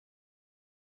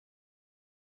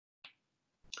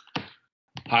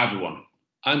Hi everyone,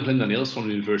 I'm Daneels from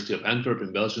the University of Antwerp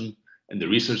in Belgium and the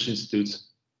Research Institute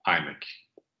IMEC.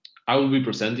 I will be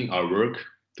presenting our work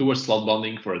towards slot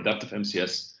bonding for adaptive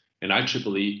MCS and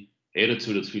IEEE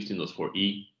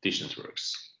 802.15.4e dish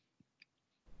networks.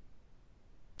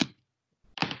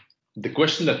 The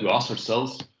question that we ask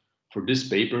ourselves for this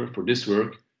paper, for this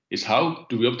work, is how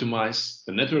do we optimize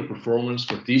the network performance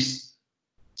for these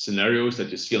scenarios that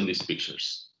you see on these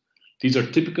pictures? These are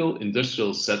typical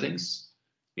industrial settings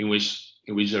in which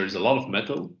there is a lot of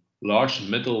metal, large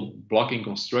metal blocking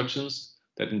constructions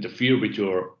that interfere with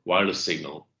your wireless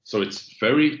signal. So it's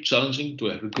very challenging to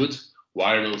have a good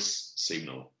wireless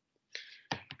signal.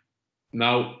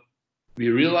 Now, we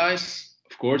realize,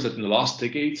 of course, that in the last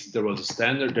decades, there's a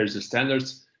standard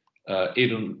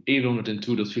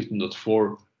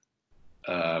 802.15.4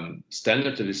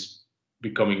 standard that is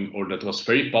becoming, or that was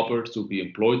very popular to be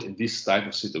employed in these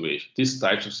types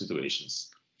of situations.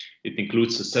 It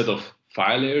includes a set of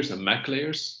PHY layers and MAC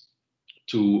layers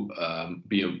to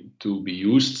be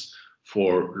used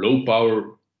for low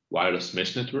power wireless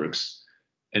mesh networks.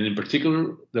 And in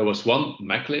particular, there was one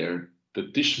MAC layer, the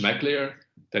dish MAC layer,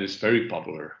 that is very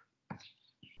popular.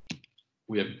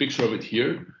 We have a picture of it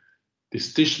here.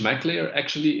 This dish MAC layer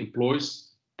actually employs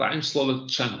time-slotted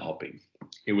channel hopping,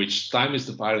 in which time is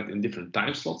divided in different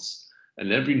time slots,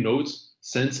 and every node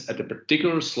sends at a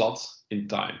particular slot in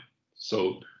time.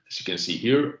 So as you can see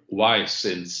here, Y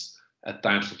sends at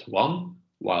time slot 1,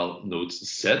 while node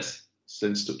Z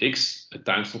sends to X at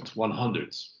time slot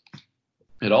 100.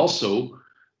 It also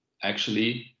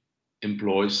actually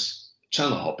employs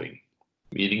channel hopping,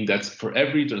 meaning that for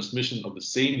every transmission of the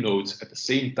same nodes at the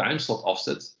same time slot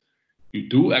offset, you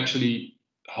do actually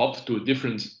hop to a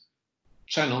different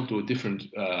channel, to a different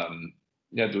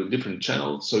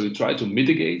channel. So you try to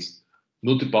mitigate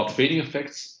multipath fading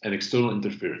effects and external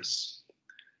interference.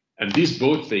 And these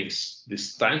both things,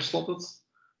 this time-slotted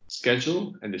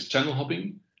schedule and this channel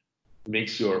hopping,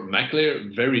 makes your MAC layer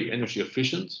very energy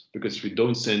efficient, because if you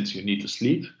don't send, you need to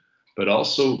sleep, but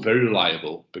also very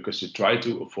reliable, because you try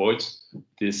to avoid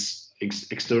this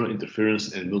external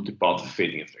interference and multipath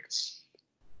fading effects.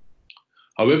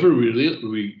 However,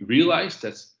 we realize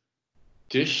that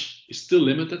dish is still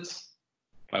limited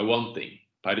by one thing,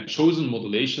 by the chosen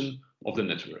modulation of the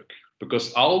network,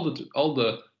 because all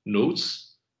the nodes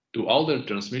do all their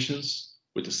transmissions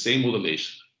with the same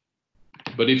modulation.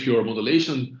 But if your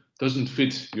modulation doesn't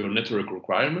fit your network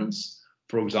requirements,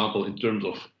 for example, in terms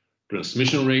of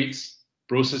transmission rates,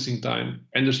 processing time,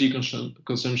 energy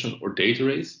consumption, or data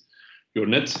rates, your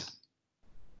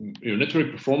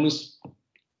network performance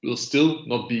will still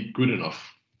not be good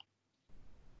enough.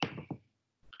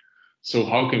 So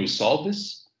how can we solve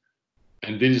this?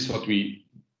 And this is what we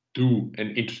do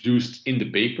and introduced in the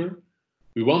paper.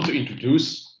 We want to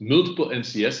introduce multiple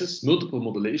MCSs, multiple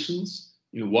modulations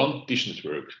in one dish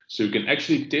network. So you can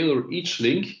actually tailor each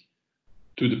link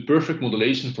to the perfect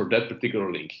modulation for that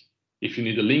particular link. If you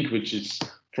need a link which is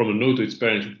from a node to its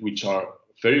parent, which are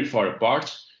very far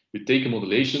apart, you take a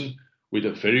modulation with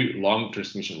a very long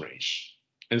transmission range,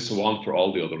 and so on for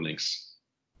all the other links.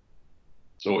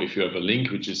 So if you have a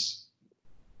link which is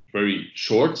very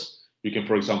short, you can,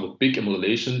 for example, pick a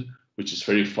modulation which is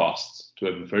very fast, to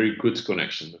have a very good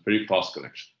connection, a very fast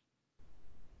connection.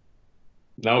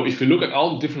 Now, if you look at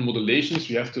all the different modulations,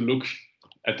 we have to look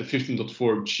at the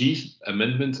 15.4G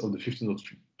amendment of the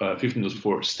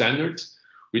 15.4 standard,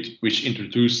 which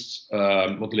introduced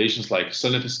modulations like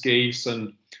SUN-FSK,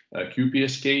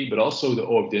 SUN-QPSK, but also the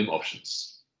OFDM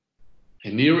options.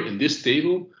 And here in this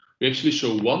table, we actually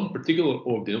show one particular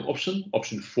OFDM option,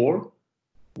 option 4,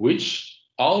 which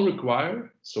all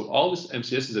require, so all these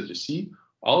MCSs that you see,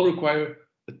 all require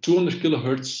a 200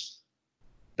 kilohertz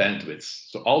bandwidth,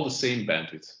 so all the same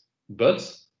bandwidth, but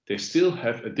they still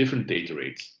have a different data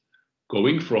rate,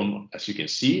 going from, as you can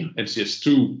see,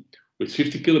 MCS2 with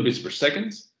 50 kilobits per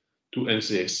second to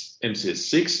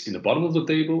MCS6 in the bottom of the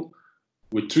table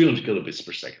with 300 kilobits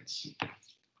per second.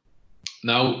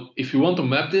 Now, if you want to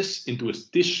map this into a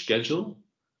dish schedule,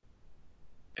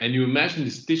 and you imagine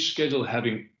this dish schedule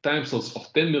having time slots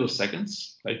of 10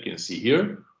 milliseconds, like you can see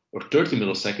here, or 30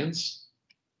 milliseconds,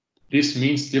 this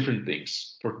means different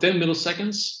things. For 10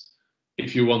 milliseconds,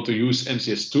 if you want to use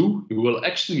MCS2, you will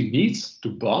actually need to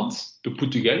bond, to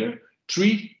put together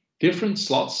 3 different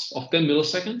slots of 10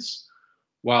 milliseconds,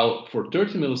 while for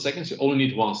 30 milliseconds, you only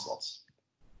need 1 slot.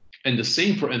 And the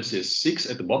same for MCS6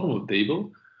 at the bottom of the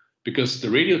table, because the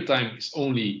radio time is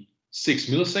only 6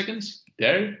 milliseconds,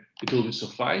 there it will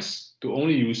suffice to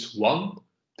only use 1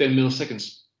 10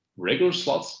 milliseconds regular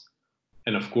slot.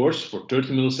 And of course, for 30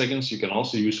 milliseconds, you can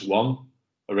also use 1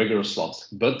 regular slot.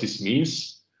 But this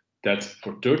means that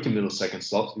for 30 millisecond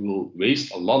slot, you will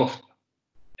waste a lot of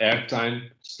airtime,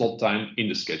 slot time in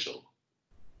the schedule.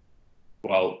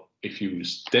 While if you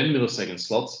use 10 millisecond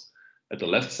slots at the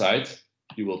left side,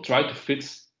 you will try to fit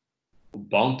or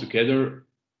bond together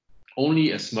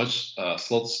only as much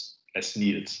slots as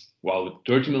needed. While with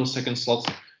 30 millisecond slots,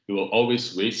 you will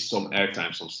always waste some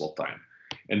airtime, some slot time.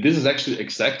 And this is actually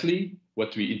exactly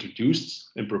what we introduced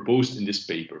and proposed in this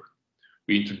paper.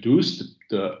 We introduced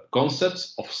the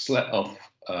concepts of slot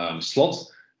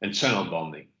and channel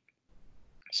bonding.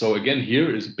 So again,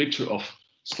 here is a picture of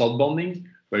slot bonding,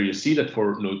 where you see that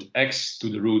for node X to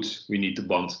the root, we need to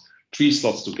bond 3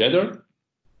 slots together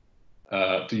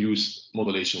to use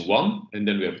modulation 1, and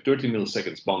then we have 30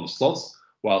 milliseconds bonded slots,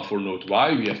 while for node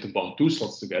Y, we have to bond 2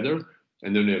 slots together,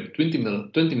 and then we have 20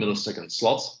 millisecond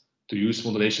slots to use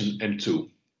modulation M2.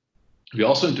 We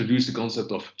also introduced the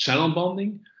concept of channel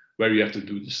bonding, where you have to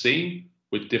do the same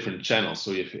with different channels.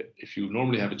 So if you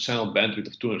normally have a channel bandwidth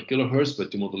of 200 kilohertz,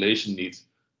 but the modulation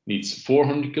needs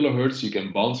 400 kilohertz, you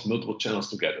can bond multiple channels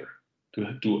together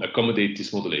to accommodate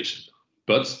this modulation.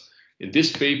 But in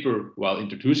this paper, while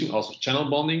introducing also channel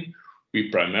bonding, we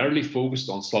primarily focused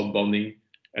on slot bonding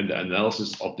and the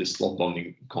analysis of this slot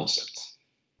bonding concept.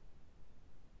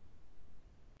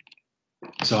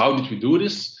 So how did we do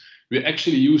this? We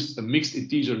actually used a mixed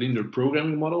integer linear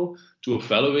programming model to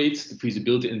evaluate the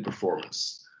feasibility and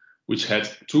performance, which had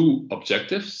 2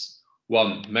 objectives.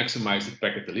 1, maximize the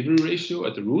packet delivery ratio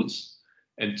at the roots,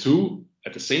 and 2,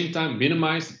 at the same time,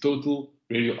 minimize the total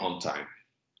radio on time.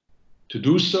 To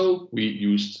do so, we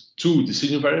used 2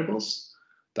 decision variables.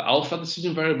 The alpha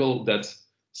decision variable that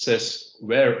says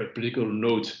where a particular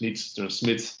node needs to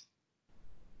transmit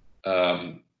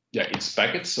its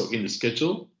packets, so in the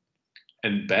schedule,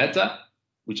 and beta,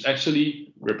 which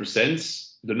actually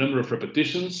represents the number of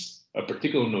repetitions a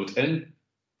particular node n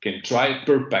can try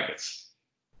per packet,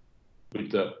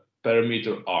 with the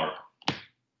parameter r.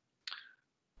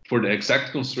 For the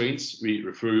exact constraints, we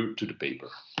refer you to the paper.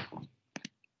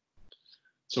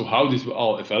 So how did we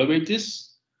all evaluate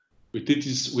this? We did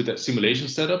this with a simulation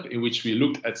setup in which we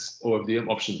looked at OFDM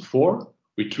option 4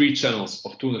 with 3 channels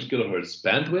of 200 kilohertz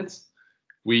bandwidth.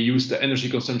 We used the energy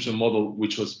consumption model,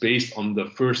 which was based on the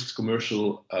first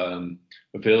commercial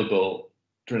available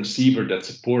transceiver that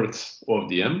supported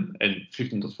OFDM and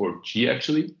 15.4G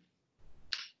actually.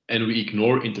 And we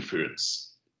ignore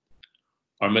interference.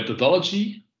 Our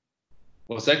methodology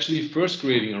was actually first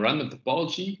creating a random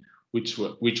topology, which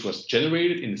was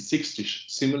generated in the 6-dish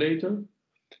simulator,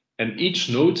 and each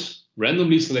node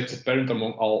randomly selects a parent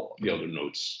among all the other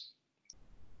nodes.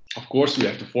 Of course, we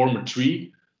have to form a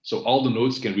tree, so all the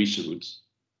nodes can reach the root.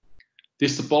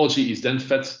 This topology is then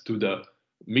fed to the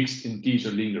mixed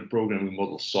integer linear programming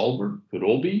model solver,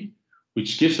 ROLBI,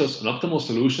 which gives us an optimal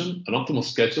solution, an optimal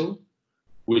schedule,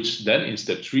 which then in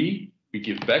step 3, we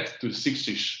give back to the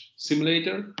 6-dish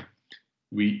simulator,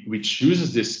 which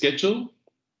uses this schedule,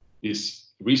 these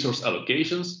resource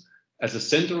allocations, as a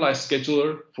centralized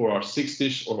scheduler for our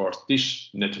 6-dish or our dish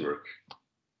network.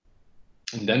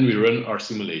 And then we run our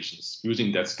simulations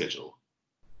using that schedule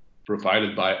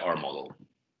provided by our model.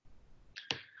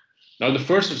 Now, the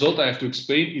first result I have to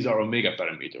explain is our omega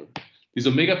parameter. This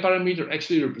omega parameter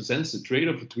actually represents the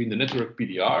trade-off between the network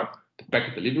PDR, the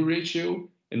packet delivery ratio,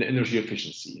 and the energy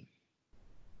efficiency.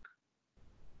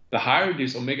 The higher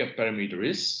this omega parameter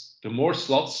is, the more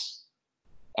slots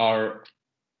our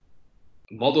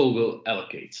model will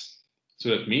allocate. So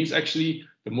that means actually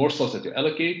the more slots that you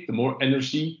allocate, the more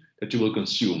energy that you will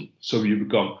consume. So you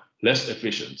become less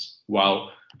efficient.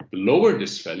 While the lower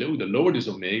this value, the lower this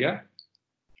omega,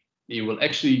 you will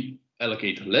actually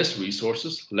allocate less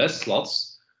resources, less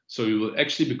slots. So you will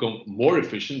actually become more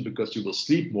efficient because you will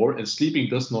sleep more, and sleeping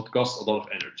does not cost a lot of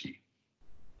energy.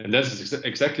 And that's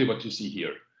exactly what you see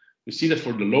here. You see that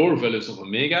for the lower values of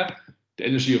omega, the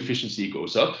energy efficiency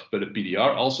goes up, but the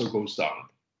PDR also goes down.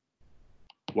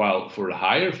 While for the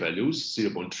higher values,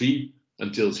 0.3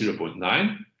 until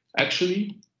 0.9,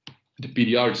 actually, the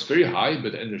PDR is very high,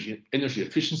 but the energy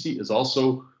efficiency is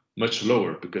also much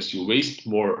lower because you waste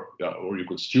more or you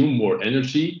consume more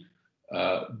energy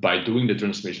by doing the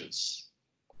transmissions,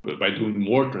 by doing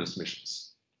more transmissions.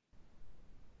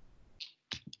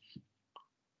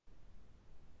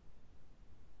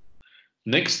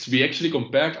 Next, we actually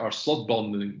compared our slot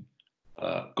bonding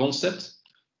concept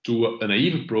to a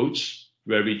naive approach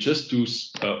where we just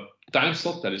use a time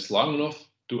slot that is long enough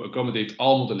to accommodate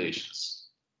all modulations.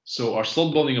 So our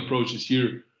slot bonding approach is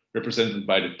here represented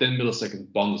by the 10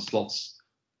 millisecond bonded slots,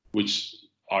 which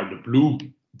are the blue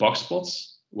box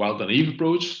plots, while the naive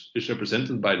approach is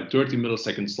represented by the 30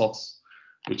 millisecond slots,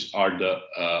 which are the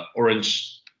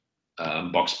orange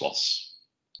box plots.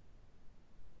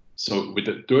 So with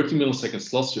the 30 millisecond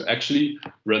slots, you actually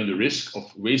run the risk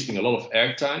of wasting a lot of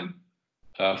airtime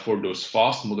for those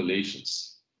fast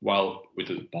modulations. While with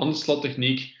the bonded slot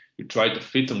technique, you try to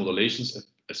fit the modulations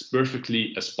as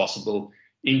perfectly as possible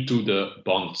into the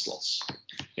bonded slots.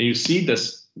 And you see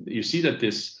that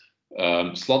this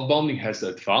slot bonding has the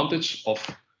advantage of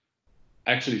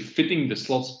actually fitting the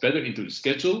slots better into the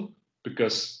schedule,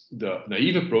 because the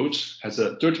naive approach has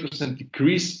a 30%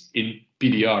 decrease in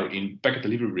PDR, in packet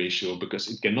delivery ratio, because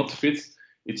it cannot fit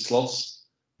its slots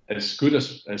as good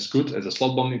as a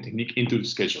slot bonding technique into the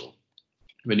schedule.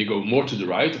 When you go more to the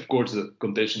right, of course, the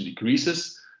contention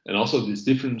decreases, and also this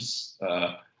difference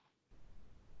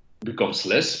becomes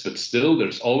less, but still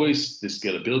there's always the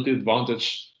scalability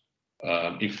advantage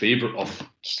in favor of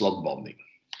slot bonding.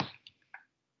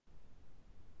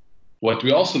 What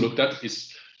we also looked at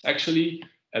is actually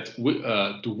at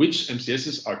to which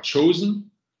MCSs are chosen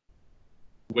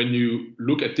when you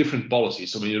look at different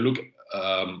policies. So when you look,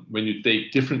 when you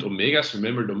take different omegas,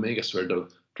 remember the omegas were the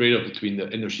trade-off between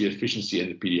the energy efficiency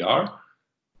and the PDR.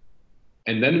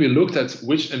 And then we looked at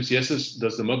which MCSs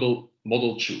does the model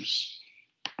choose.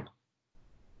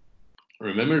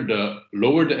 Remember, the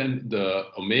lower the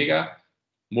omega,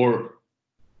 more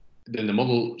then the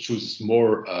model chooses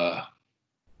more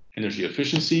energy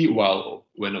efficiency, while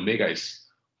when omega is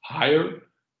higher,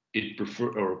 it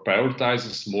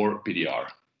prioritizes more PDR.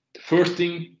 The first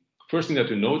thing that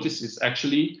we notice is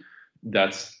actually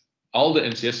that all the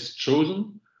MCSs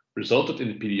chosen resulted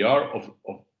in a PDR of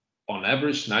on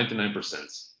average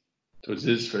 99%. So this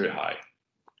is very high.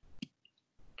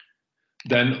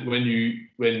 Then when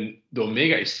the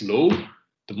omega is low,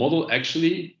 the model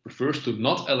actually prefers to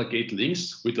not allocate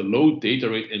links with a low data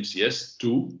rate MCS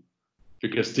too,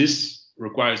 because this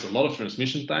requires a lot of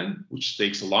transmission time, which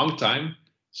takes a long time,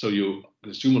 so you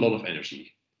consume a lot of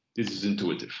energy. This is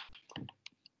intuitive.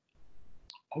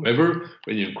 However,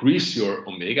 when you increase your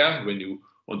omega, when you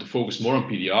want to focus more on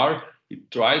PDR, you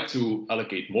try to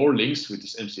allocate more links with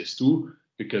this MCS2,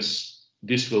 because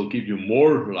this will give you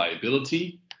more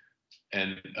reliability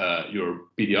and your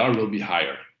PDR will be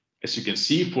higher. As you can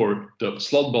see for the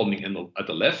slot bonding at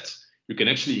the left, you can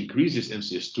actually increase this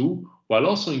MCS2 while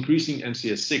also increasing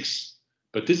MCS6.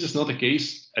 But this is not the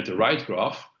case at the right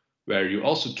graph, where you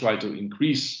also try to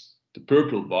increase the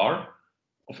purple bar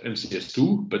of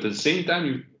MCS2, but at the same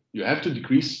time, you have to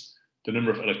decrease the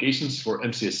number of allocations for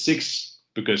MCS6,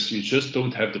 because you just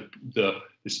don't have the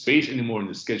space anymore in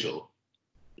the schedule.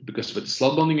 Because with the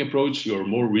slot bonding approach, you're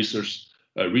more resource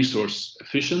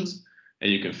efficient,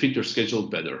 and you can fit your schedule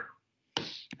better.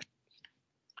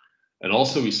 And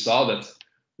also we saw that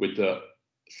with the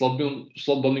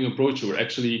slot bonding approach, we were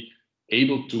actually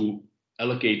able to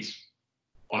allocate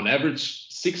on average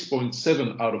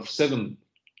 6.7 out of 7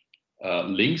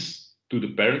 links to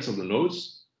the parents of the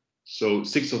nodes. So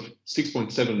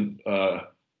 6.7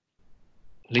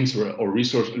 links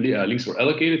were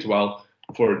allocated, while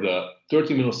for the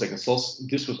 30 millisecond slots,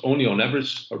 this was only on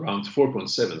average around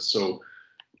 4.7. So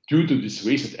due to this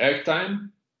wasted airtime,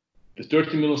 the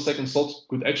 30 millisecond slots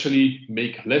could actually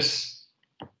make less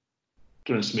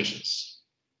transmissions.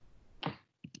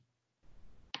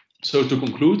 So to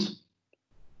conclude,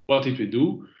 what did we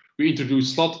do? We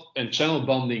introduced slot and channel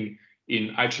bonding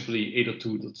in IEEE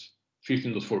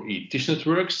 802.15.4e TSCH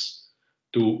networks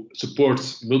to support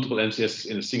multiple MCSs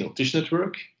in a single TSCH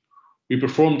network. We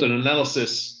performed an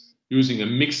analysis using a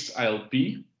mixed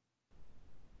ILP,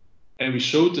 and we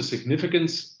showed the significant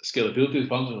scalability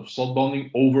advantage of slot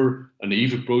bonding over a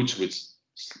naive approach with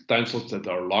time slots that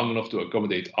are long enough to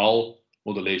accommodate all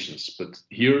modulations. But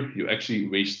here you actually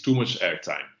waste too much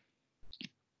airtime.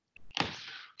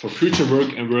 For future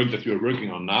work and work that we are working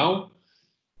on now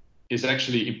is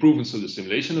actually improvements to the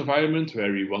simulation environment,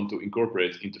 where we want to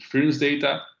incorporate interference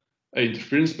data,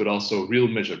 but also real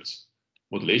measured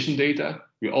modulation data.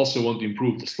 We also want to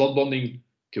improve the slot bonding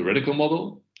theoretical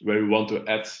model, where we want to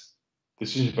add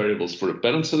decision variables for the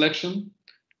parent selection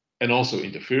and also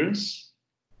interference.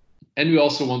 And we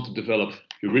also want to develop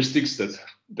heuristics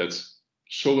that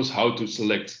show us how to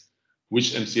select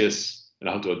which MCS and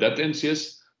how to adapt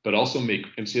MCS, but also make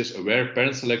MCS aware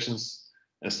parent selections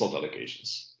and slot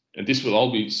allocations. And this will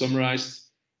all be summarized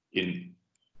in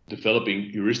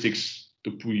developing heuristics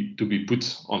to be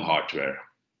put on hardware.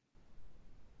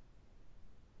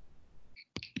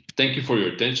 Thank you for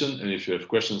your attention, and if you have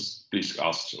questions, please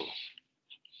ask so.